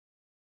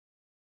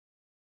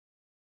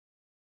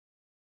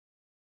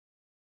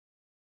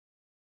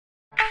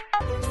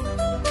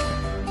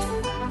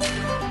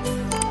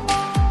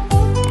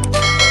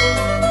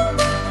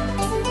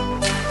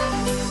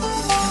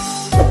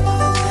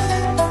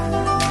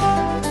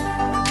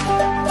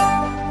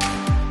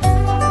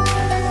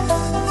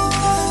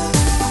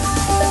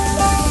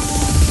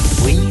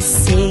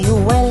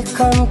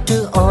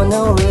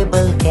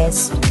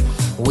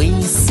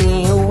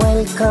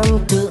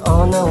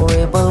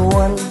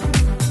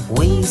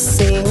We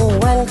say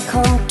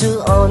welcome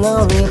to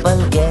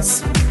honorable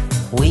guest.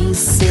 We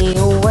say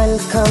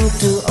welcome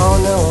to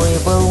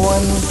honorable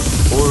one.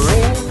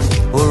 Hooray,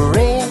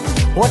 hooray,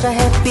 what a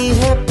happy,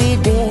 happy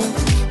day.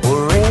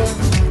 Hooray,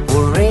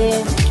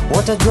 hooray,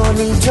 what a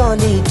jolly,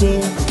 jolly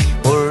day.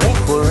 Hooray,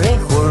 hooray,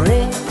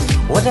 hooray,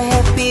 what a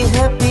happy,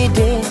 happy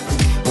day.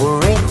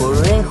 Hooray,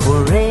 hooray,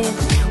 hooray,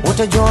 what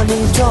a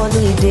jolly,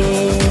 jolly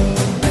day.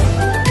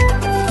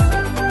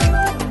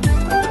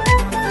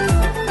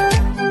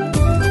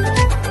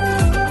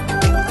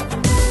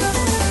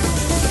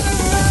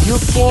 You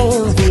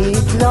came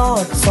with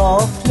lots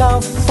of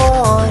love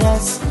for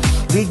us,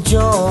 with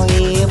joy,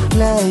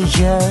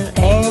 pleasure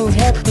and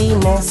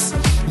happiness.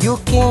 You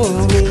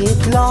came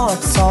with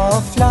lots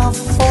of love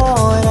for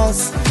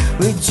us,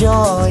 with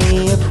joy,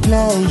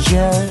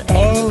 pleasure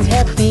and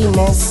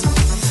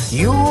happiness.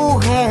 You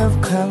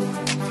have come,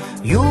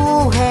 you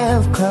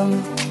have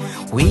come.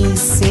 We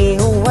say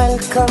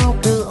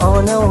welcome to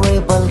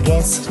honorable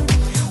guest.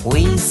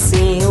 We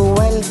say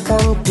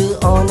welcome to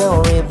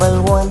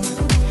honorable one.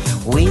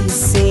 We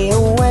say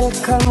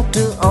welcome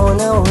to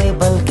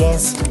honorable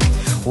guest.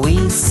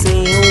 We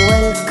say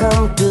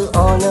welcome to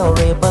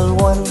honorable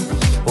one.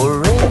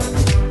 Hooray,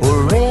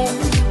 hooray,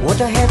 what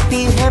a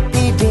happy,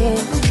 happy day.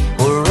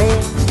 Hooray,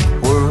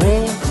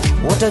 hooray,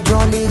 what a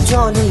jolly,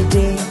 jolly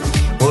day.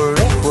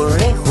 Hooray,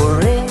 hooray,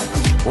 hooray,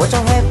 what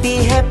a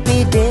happy,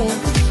 happy day.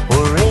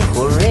 Hooray,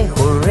 hooray,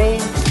 hooray,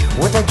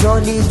 what a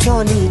jolly,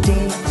 jolly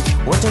day.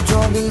 What a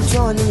jolly,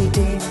 jolly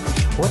day.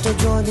 What a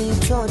jolly,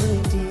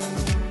 jolly day.